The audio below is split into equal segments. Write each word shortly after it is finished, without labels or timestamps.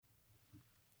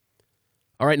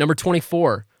All right, number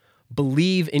 24,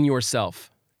 believe in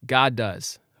yourself. God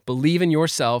does. Believe in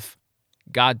yourself.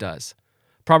 God does.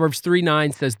 Proverbs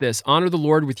 3:9 says this, honor the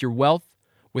Lord with your wealth,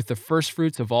 with the first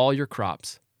fruits of all your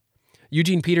crops.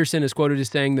 Eugene Peterson is quoted as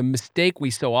saying, the mistake we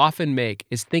so often make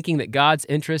is thinking that God's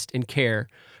interest and care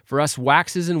for us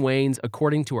waxes and wanes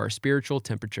according to our spiritual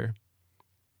temperature.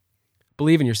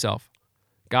 Believe in yourself.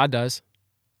 God does.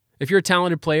 If you're a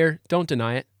talented player, don't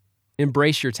deny it.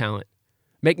 Embrace your talent.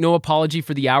 Make no apology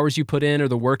for the hours you put in or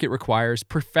the work it requires.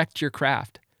 Perfect your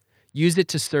craft. Use it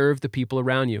to serve the people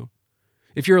around you.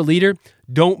 If you're a leader,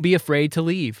 don't be afraid to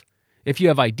leave. If you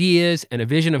have ideas and a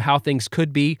vision of how things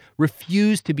could be,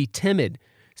 refuse to be timid.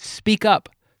 Speak up.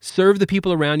 Serve the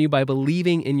people around you by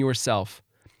believing in yourself.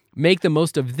 Make the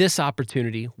most of this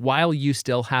opportunity while you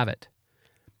still have it.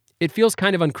 It feels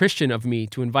kind of unchristian of me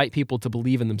to invite people to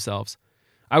believe in themselves.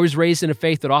 I was raised in a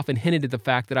faith that often hinted at the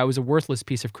fact that I was a worthless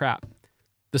piece of crap.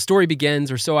 The story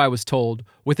begins, or so I was told,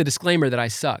 with a disclaimer that I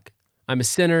suck. I'm a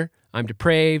sinner, I'm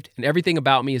depraved, and everything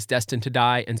about me is destined to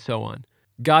die, and so on.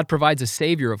 God provides a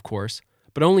savior, of course,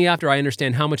 but only after I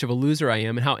understand how much of a loser I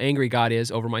am and how angry God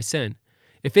is over my sin.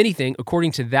 If anything,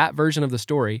 according to that version of the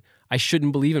story, I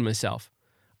shouldn't believe in myself.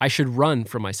 I should run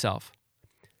from myself.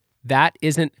 That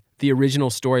isn't the original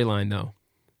storyline, though.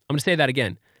 I'm going to say that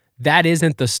again. That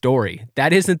isn't the story.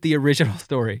 That isn't the original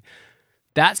story.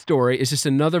 That story is just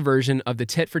another version of the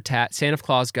tit-for-tat Santa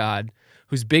Claus God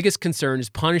whose biggest concern is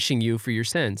punishing you for your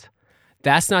sins.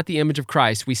 That's not the image of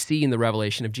Christ we see in the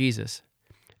revelation of Jesus.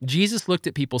 Jesus looked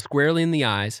at people squarely in the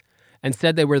eyes and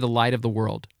said they were the light of the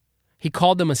world. He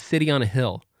called them a city on a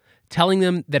hill, telling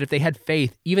them that if they had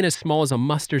faith, even as small as a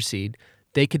mustard seed,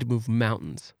 they could move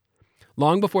mountains.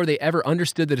 Long before they ever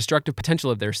understood the destructive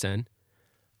potential of their sin,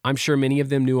 I'm sure many of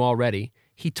them knew already,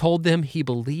 he told them he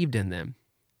believed in them.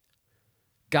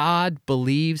 God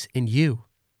believes in you.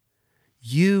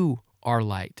 You are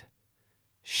light.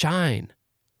 Shine.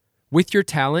 With your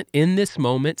talent in this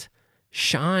moment,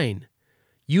 shine.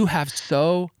 You have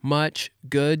so much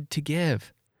good to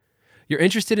give. You're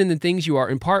interested in the things you are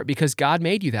in part because God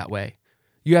made you that way.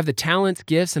 You have the talents,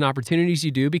 gifts, and opportunities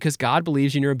you do because God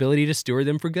believes in your ability to steward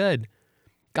them for good.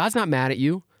 God's not mad at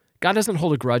you. God doesn't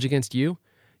hold a grudge against you.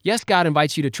 Yes, God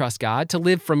invites you to trust God, to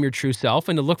live from your true self,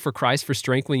 and to look for Christ for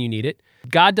strength when you need it.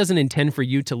 God doesn't intend for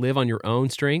you to live on your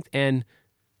own strength, and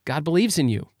God believes in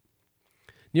you.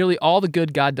 Nearly all the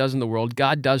good God does in the world,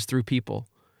 God does through people.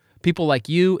 People like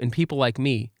you and people like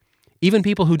me. Even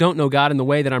people who don't know God in the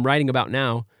way that I'm writing about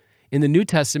now. In the New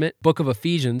Testament, book of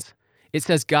Ephesians, it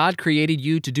says God created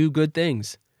you to do good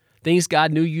things. Things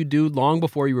God knew you'd do long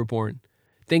before you were born.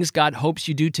 Things God hopes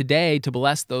you do today to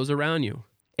bless those around you.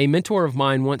 A mentor of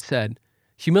mine once said,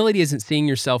 humility isn't seeing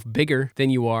yourself bigger than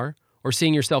you are or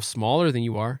seeing yourself smaller than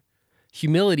you are.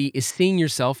 Humility is seeing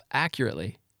yourself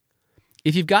accurately.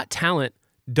 If you've got talent,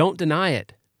 don't deny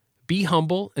it. Be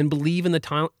humble and believe in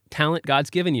the talent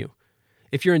God's given you.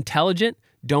 If you're intelligent,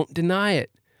 don't deny it.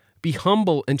 Be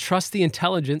humble and trust the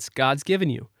intelligence God's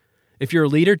given you. If you're a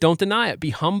leader, don't deny it.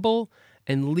 Be humble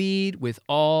and lead with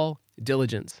all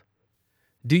diligence.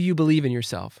 Do you believe in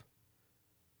yourself?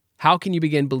 How can you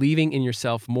begin believing in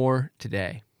yourself more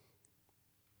today?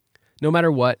 No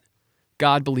matter what,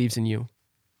 God believes in you.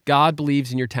 God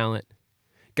believes in your talent.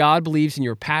 God believes in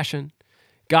your passion.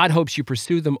 God hopes you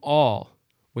pursue them all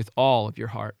with all of your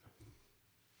heart.